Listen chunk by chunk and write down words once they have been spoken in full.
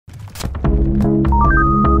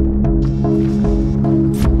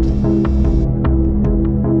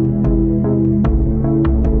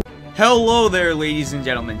Hello there, ladies and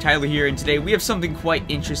gentlemen, Tyler here, and today we have something quite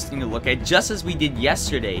interesting to look at, just as we did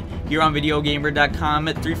yesterday, here on VideoGamer.com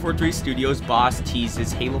at 343 Studios boss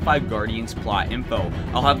Teases Halo 5 Guardians plot info.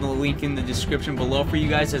 I'll have the link in the description below for you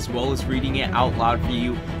guys, as well as reading it out loud for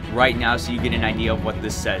you right now so you get an idea of what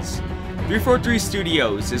this says. 343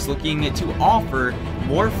 Studios is looking to offer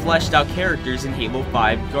more fleshed out characters in Halo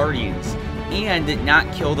 5 Guardians, and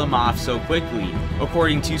not kill them off so quickly,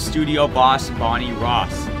 according to studio boss Bonnie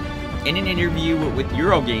Ross. In an interview with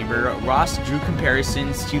Eurogamer, Ross drew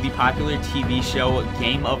comparisons to the popular TV show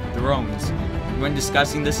Game of Thrones when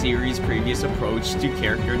discussing the series' previous approach to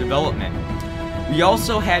character development. "We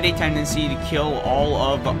also had a tendency to kill all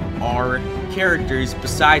of our characters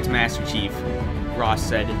besides Master Chief," Ross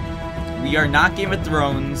said. "We are not Game of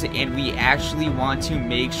Thrones, and we actually want to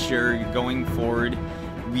make sure going forward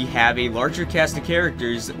we have a larger cast of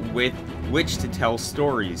characters with which to tell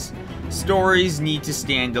stories. Stories need to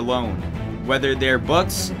stand alone, whether they're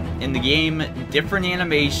books, in the game, different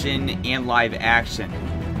animation, and live action.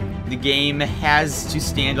 The game has to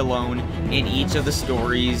stand alone, and each of the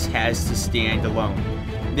stories has to stand alone.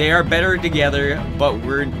 They are better together, but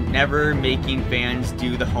we're never making fans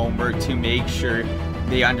do the homework to make sure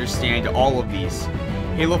they understand all of these."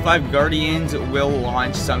 Halo 5 Guardians will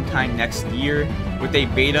launch sometime next year, with a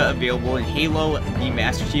beta available in Halo, the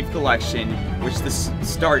Master Chief Collection, which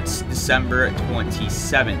starts December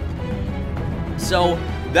 27th. So,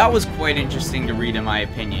 that was quite interesting to read in my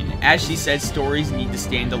opinion. As she said, stories need to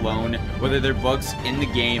stand alone, whether they're books, in the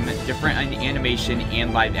game, different animation,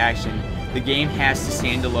 and live action. The game has to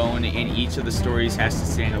stand alone, and each of the stories has to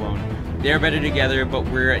stand alone. They're better together, but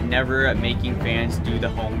we're never making fans do the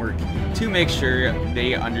homework to make sure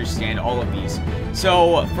they understand all of these.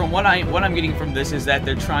 So, from what I'm getting from this is that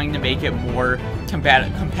they're trying to make it more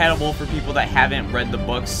compatible for people that haven't read the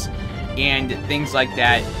books and things like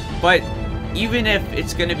that. But even if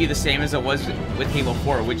it's going to be the same as it was with Halo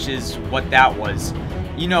 4, which is what that was,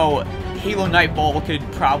 you know, Halo Nightfall could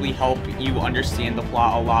probably help you understand the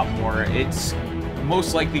plot a lot more. It's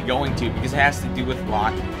most likely going to, because it has to do with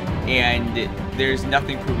Locke, and there's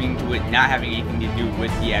nothing proving to it not having anything to do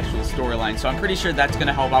with the actual storyline. So I'm pretty sure that's going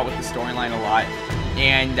to help out with the storyline a lot,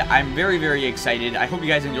 and I'm very, very excited. I hope you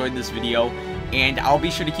guys enjoyed this video, and I'll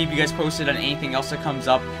be sure to keep you guys posted on anything else that comes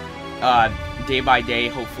up day by day,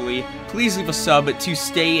 hopefully. Please leave a sub to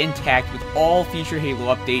stay intact with all future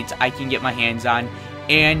Halo updates I can get my hands on,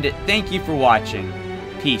 and thank you for watching.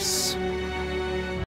 Peace.